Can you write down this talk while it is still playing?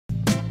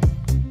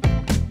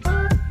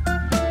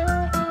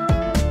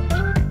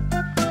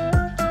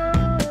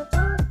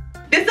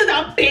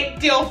big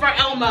deal for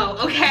Elmo,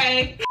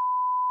 okay?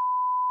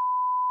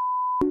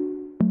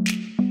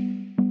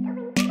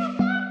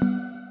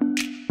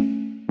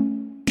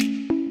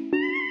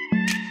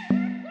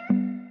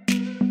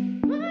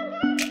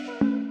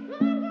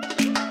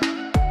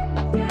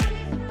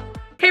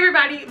 Hey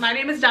everybody, my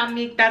name is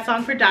Dominique, that's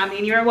song for Domi,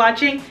 and you are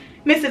watching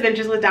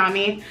Misadventures with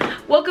Domi.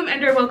 Welcome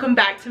and or welcome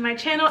back to my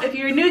channel. If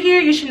you're new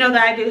here, you should know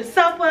that I do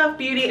self-love,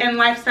 beauty, and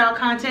lifestyle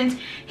content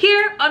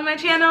here on my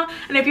channel.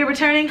 And if you're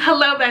returning,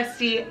 hello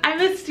bestie, I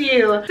missed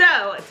you.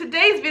 So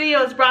today's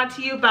video is brought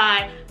to you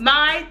by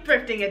my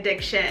thrifting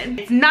addiction.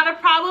 It's not a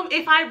problem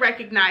if I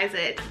recognize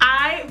it.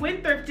 I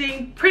went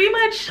thrifting pretty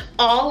much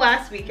all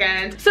last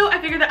weekend, so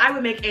I figured that I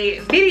would make a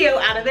video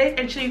out of it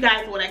and show you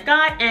guys what I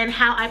got and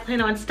how I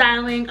plan on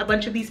styling a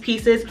bunch of these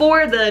pieces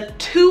for the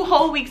 2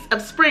 whole weeks of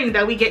spring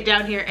that we get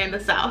down here in the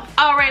south.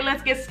 All right,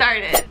 let's get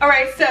started. All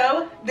right,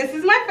 so this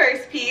is my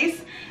first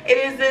piece. It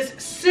is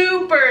this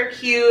super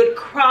cute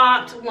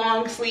cropped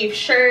long sleeve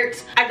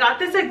shirt. I got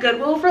this at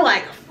Goodwill for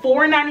like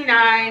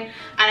 $4.99.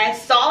 I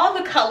saw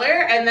the color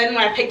and then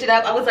when I picked it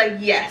up, I was like,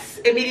 yes,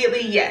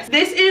 immediately yes.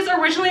 This is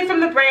originally from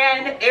the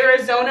brand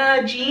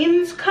Arizona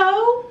Jeans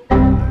Co.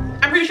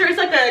 I'm pretty sure it's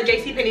like a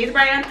JCPenney's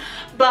brand,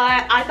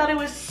 but I thought it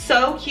was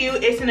so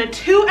cute. It's in a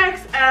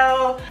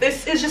 2XL.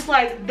 This is just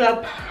like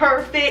the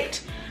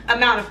perfect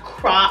amount of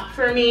crop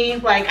for me.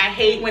 Like, I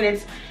hate when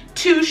it's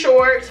too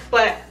short,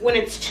 but when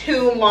it's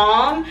too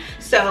long.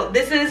 So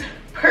this is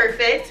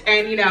perfect,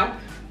 and you know,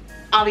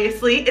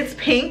 obviously it's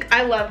pink.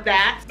 I love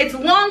that. It's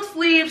long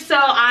sleeve, so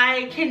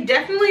I can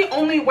definitely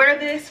only wear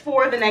this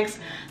for the next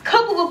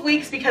couple of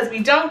weeks because we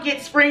don't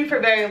get spring for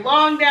very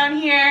long down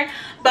here.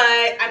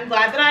 But I'm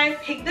glad that I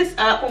picked this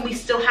up when we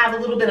still have a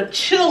little bit of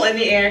chill in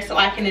the air so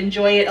I can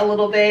enjoy it a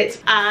little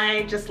bit.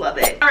 I just love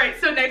it. All right,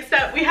 so next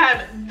up we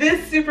have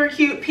this super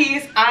cute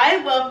piece.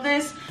 I love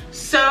this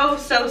so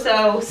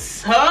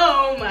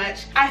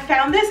much. I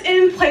found this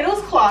in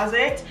Plato's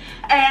Closet,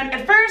 and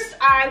at first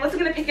I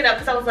wasn't gonna pick it up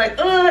because I was like,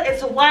 ugh,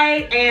 it's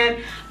white,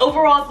 and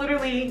overalls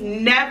literally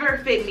never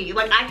fit me.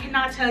 Like, I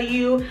cannot tell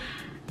you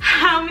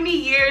how many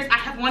years I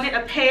have wanted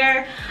a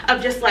pair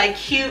of just like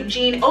cute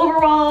jean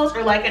overalls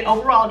or like an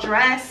overall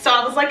dress. So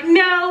I was like,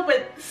 no,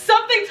 but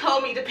something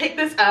told me to pick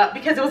this up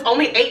because it was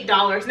only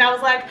 $8, and I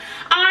was like,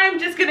 I'm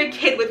just gonna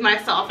kid with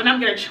myself and I'm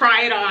gonna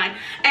try it on,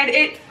 and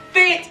it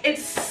fit.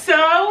 It's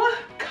so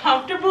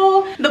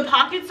comfortable. The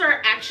pockets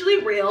are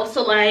actually real,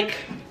 so like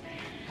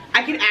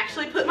I can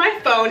actually put my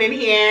phone in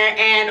here,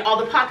 and all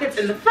the pockets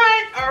in the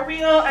front are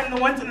real and the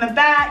ones in the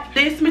back.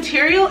 This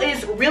material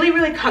is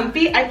really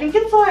comfy. I think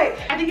it's like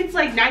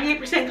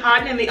 98%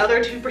 cotton and the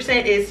other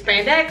 2% is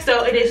spandex.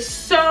 So it is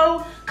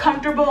so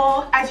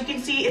comfortable. As you can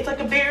see, it's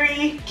like a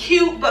very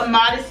cute but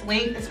modest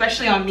length,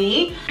 especially on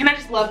me. And I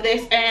just love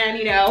this, and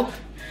you know,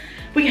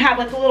 we have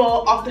like a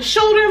little off the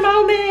shoulder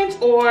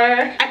moment, or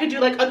I could do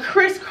like a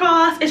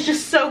crisscross. It's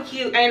just so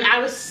cute, and I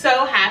was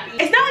so happy.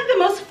 It's not like the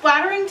most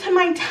flattering to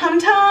my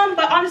tum-tum,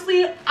 but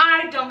honestly,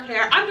 I don't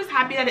care. I'm just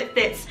happy that it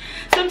fits.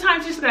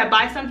 Sometimes you're just gonna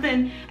buy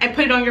something and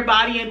put it on your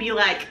body and be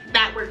like,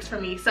 that works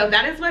for me. So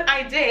that is what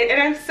I did,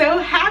 and I'm so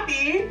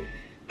happy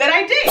that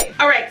I did.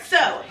 All right,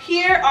 so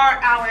here are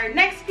our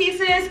next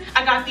pieces.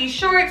 I got these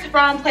shorts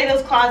from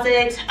Plato's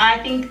Closet. I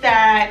think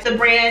that the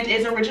brand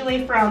is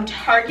originally from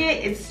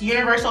Target. It's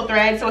Universal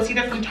Thread, so it's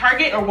either from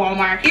Target or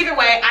Walmart. Either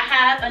way, I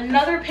have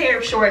another pair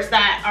of shorts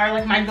that are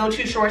like my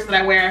go-to shorts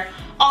that I wear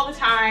all the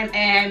time,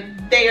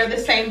 and they are the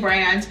same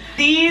brand.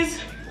 These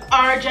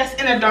are just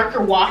in a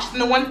darker wash than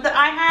the ones that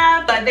I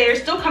have, but they are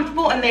still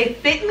comfortable and they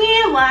fit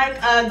me like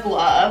a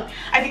glove.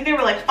 I think they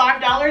were like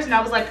 $5, and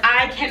I was like,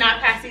 I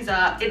cannot pass these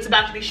up. It's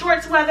about to be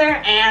shorts weather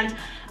and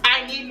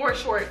I need more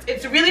shorts.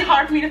 It's really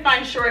hard for me to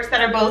find shorts that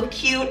are both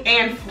cute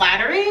and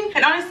flattering.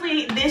 And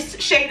honestly, this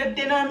shade of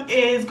denim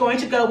is going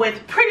to go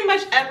with pretty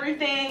much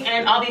everything,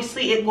 and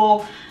obviously it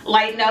will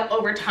lighten up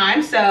over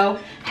time, so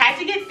had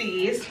to get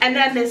these. And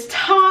then this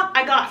top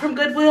I got from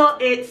Goodwill.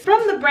 It's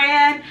from the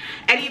brand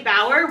Eddie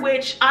Bauer,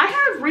 which I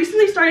have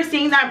recently started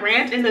seeing that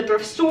brand in the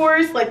thrift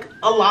stores like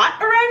a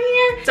lot around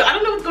here. So I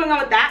don't know what's going on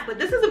with that, but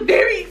this is a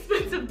very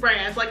expensive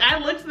brand. Like, I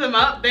looked them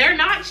up, they're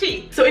not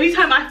cheap. So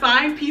anytime I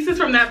find pieces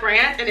from that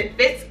brand and it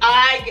fits,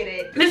 I get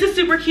it. This is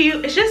super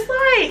cute. It's just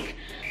like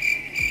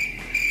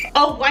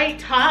a white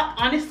top,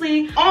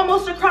 honestly,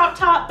 almost a crop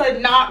top,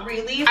 but not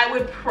really. I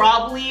would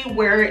probably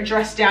wear it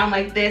dressed down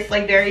like this,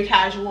 like very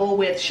casual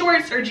with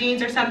shorts or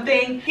jeans or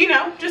something, you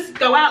know, just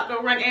go out, go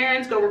run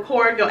errands, go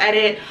record, go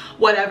edit,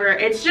 whatever.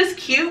 It's just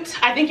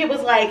cute. I think it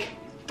was like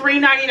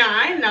 $3.99,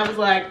 and I was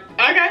like,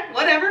 okay,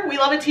 whatever. We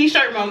love a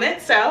t-shirt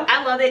moment, so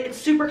I love it. It's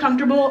super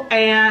comfortable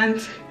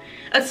and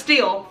a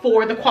steal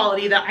for the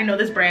quality that I know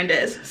this brand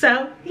is.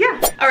 So yeah.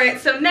 All right,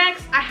 so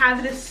next I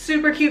have this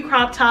super cute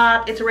crop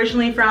top. It's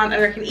originally from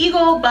American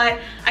Eagle, but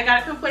I got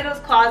it from Plato's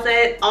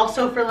Closet,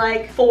 also for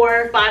like $4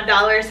 or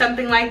 $5,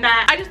 something like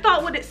that. I just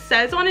thought what it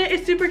says on it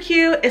is super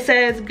cute. It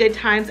says good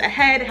times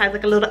ahead. It has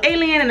like a little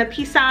alien and a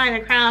peace sign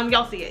and a crown.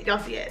 Y'all see it, y'all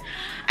see it.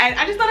 And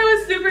I just thought it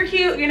was super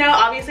cute. You know,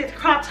 obviously it's a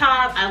crop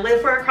top. I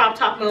live for a crop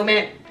top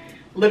moment.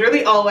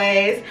 literally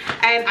always,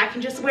 and I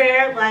can just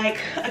wear like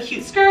a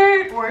cute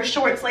skirt or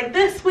shorts like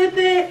this with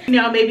it, you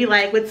know, maybe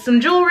like with some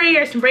jewelry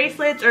or some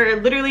bracelets,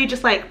 or literally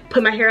just like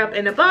put my hair up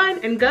in a bun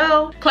and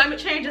go. Climate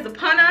change is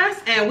upon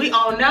us, and we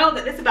all know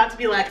that it's about to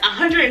be like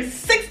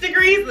 106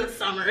 degrees this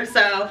summer,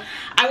 so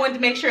I wanted to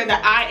make sure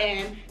that I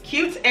am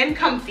cute and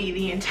comfy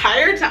the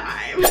entire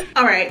time.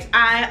 All right,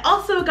 I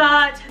also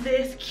got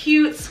this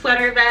cute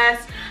sweater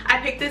vest. I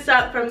picked this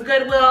up from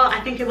Goodwill. I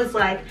think it was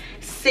like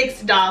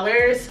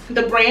 $6.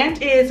 The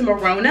brand is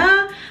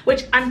Morona,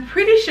 which I'm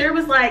pretty sure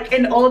was like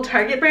an old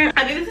Target brand.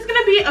 I think this is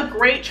gonna be a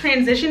great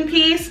transition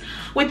piece,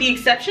 with the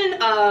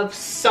exception of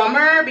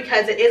summer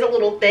because it is a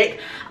little thick.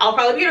 I'll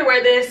probably be able to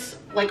wear this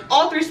like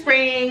all through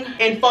spring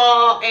and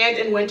fall and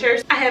in winter.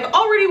 I have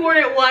already worn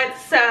it once,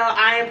 so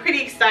I am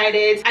pretty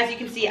excited. As you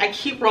can see, I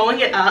keep rolling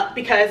it up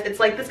because it's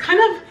like this kind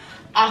of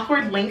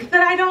awkward length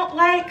that I don't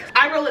like.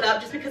 I roll it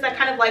up just because I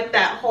kind of like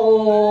that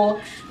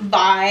whole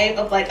vibe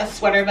of like a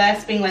sweater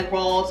vest being like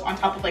rolled on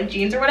top of like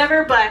jeans or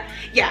whatever. But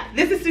yeah,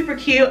 this is super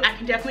cute. I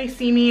can definitely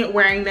see me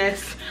wearing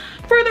this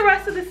for the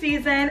rest of the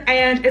season,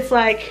 and it's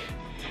like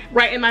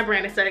right in my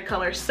brand aesthetic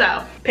color,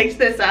 so picked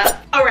this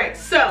up. All right,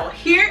 so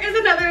here is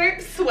another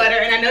sweater,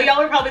 and I know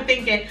y'all are probably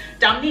thinking,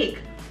 Dominique,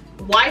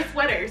 why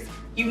sweaters?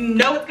 You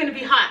know it's gonna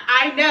be hot.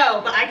 I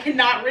know, but I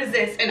cannot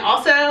resist. And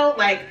also,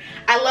 like,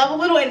 I love a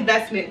little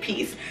investment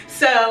piece.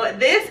 So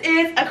this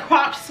is a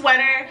cropped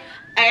sweater,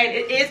 and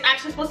it is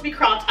actually supposed to be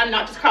cropped. I'm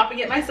not just cropping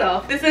it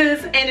myself. This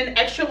is in an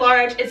extra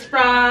large. It's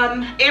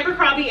from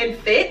Abercrombie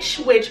 & Fitch,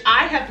 which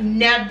I have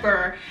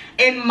never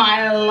in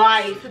my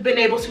life been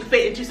able to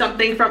fit into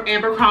something from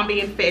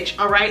Abercrombie & Fitch,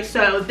 all right?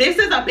 So this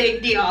is a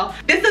big deal.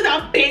 This is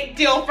a big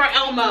deal for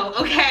Elmo,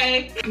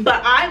 okay?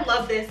 But I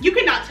love this. You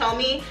cannot tell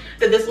me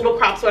that this little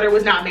crop sweater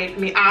was not made for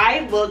me.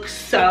 I look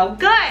so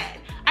good.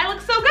 I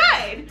look so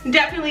good.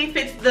 Definitely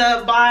fits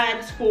the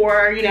vibes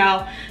for, you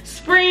know,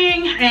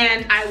 spring,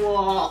 and I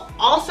will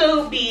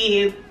also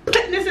be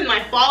putting this in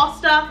my fall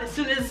stuff as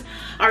soon as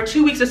our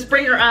 2 weeks of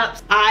spring are up.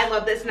 I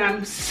love this, and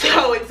I'm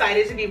so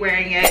excited to be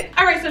wearing it.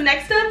 All right, so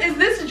next up is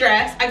this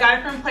dress. I got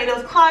it from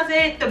Plato's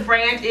Closet. The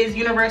brand is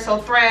Universal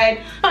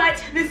Thread,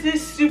 but this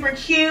is super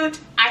cute.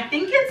 I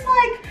think it's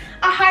like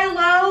a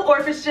high-low, or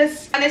if it's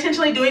just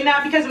unintentionally doing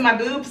that because of my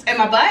boobs and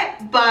my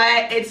butt,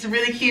 but it's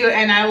really cute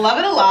and I love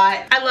it a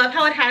lot. I love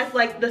how it has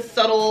like the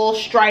subtle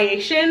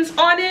striations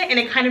on it, and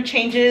it kind of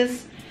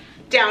changes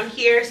down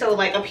here. So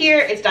like up here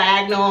it's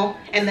diagonal,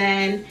 and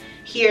then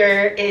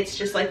here it's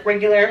just like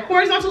regular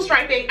horizontal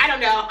striping. I don't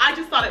know, I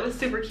just thought it was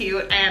super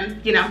cute,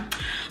 and you know,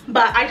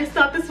 but I just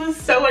thought this was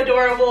so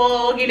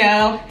adorable, you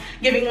know,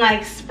 giving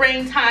like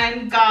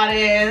springtime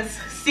goddess,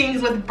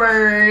 sings with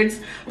birds,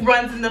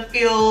 runs in the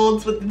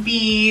fields with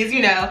bees,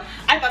 you know.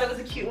 I thought it was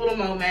a cute little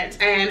moment,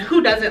 and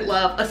who doesn't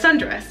love a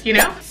sundress, you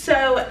know?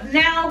 So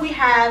now we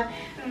have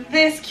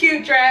this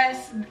cute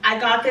dress. I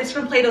got this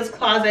from Plato's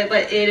Closet,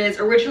 but it is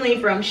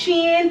originally from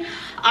Shein.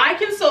 I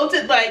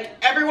consulted like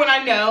everyone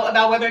I know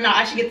about whether or not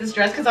I should get this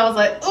dress, because I was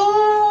like,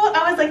 oh,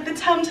 I was like, the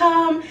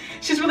tum-tum,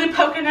 she's really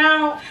poking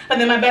out. But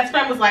then my best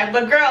friend was like,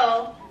 but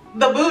girl,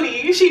 the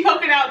booty, she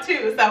poking out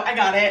too. So I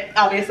got it,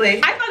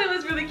 obviously. I thought it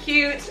was really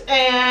cute,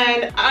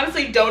 and I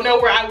honestly don't know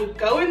where I would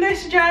go in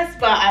this dress,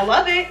 but I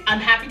love it. I'm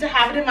happy to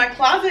have it in my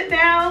closet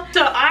now.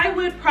 So I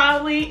would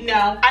probably,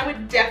 no, I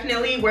would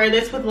definitely wear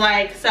this with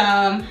like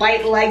some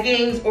light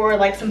leggings or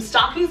like some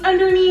stockings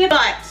underneath,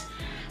 but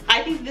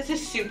I think this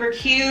is super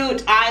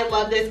cute. I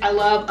love this. I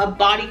love a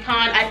bodycon.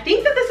 I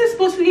think that this is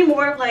supposed to be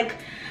more of like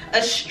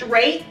a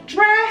straight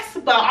dress,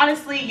 but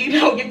honestly, you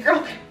know, your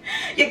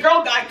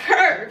girl got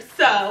curves,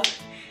 so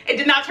it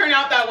did not turn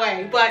out that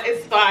way, but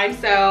it's fine.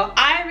 So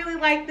I really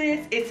like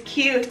this. It's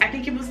cute. I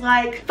think it was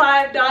like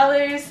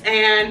 $5,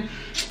 and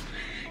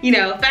you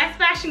know, fast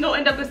fashion gonna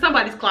end up in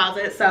somebody's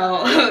closet,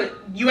 so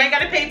you ain't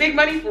gotta pay big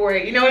money for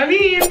it, you know what I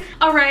mean?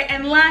 All right,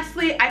 and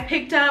lastly, I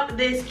picked up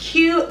this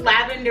cute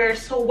lavender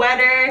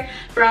sweater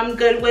from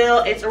Goodwill.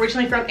 It's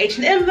originally from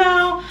H&M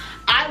though.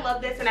 I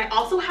love this, and I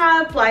also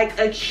have like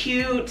a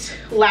cute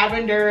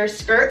lavender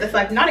skirt that's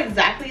like not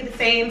exactly the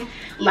same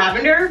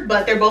lavender,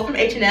 but they're both from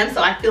H&M,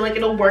 so I feel like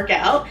it'll work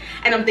out.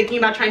 And I'm thinking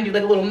about trying to do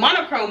like a little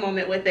monochrome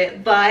moment with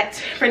it, but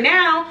for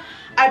now,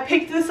 I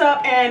picked this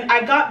up, and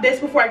I got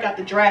this before I got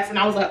the dress, and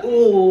I was like,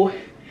 ooh,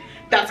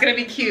 that's gonna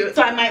be cute.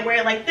 So I might wear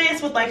it like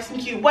this with like some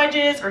cute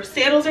wedges or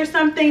sandals or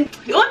something.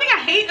 The only thing I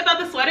hate about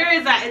the sweater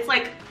is that it's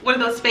like one of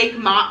those fake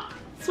mop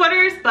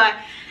sweaters, but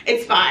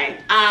it's fine.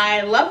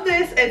 I love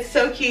this. It's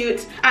so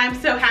cute. I'm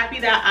so happy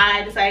that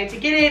I decided to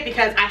get it,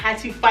 because I had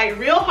to fight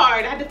real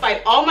hard. I had to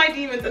fight all my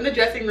demons in the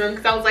dressing room,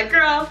 because I was like,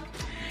 girl,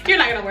 you're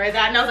not gonna wear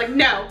that. And I was like,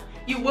 no,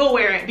 you will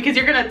wear it, because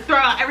you're gonna throw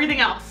out everything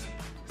else,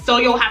 so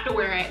you'll have to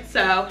wear it.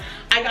 So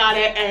I got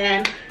it,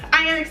 and I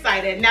I am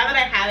excited. Now that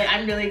I have it,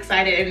 I'm really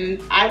excited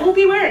and I will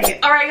be wearing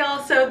it. All right,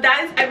 y'all, so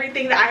that is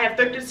everything that I have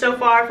thrifted so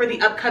far for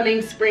the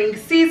upcoming spring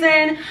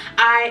season.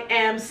 I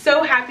am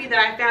so happy that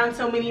I found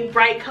so many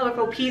bright,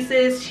 colorful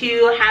pieces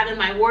to have in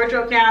my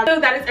wardrobe now. So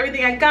that is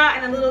everything I got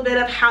and a little bit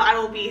of how I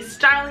will be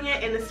styling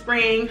it in the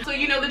spring. So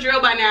you know the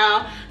drill by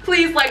now.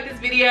 Please like this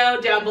video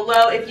down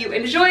below if you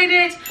enjoyed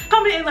it.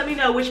 Comment and let me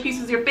know which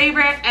piece was your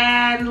favorite,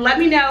 and let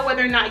me know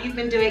whether or not you've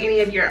been doing any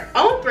of your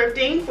own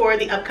thrifting for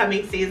the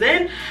upcoming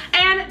season.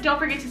 And don't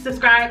forget to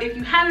subscribe if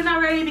you haven't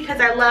already,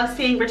 because I love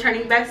seeing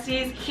returning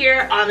besties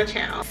here on the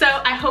channel. So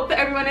I hope that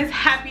everyone is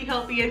happy,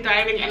 healthy, and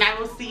thriving, and I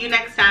will see you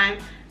next time.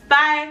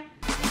 Bye.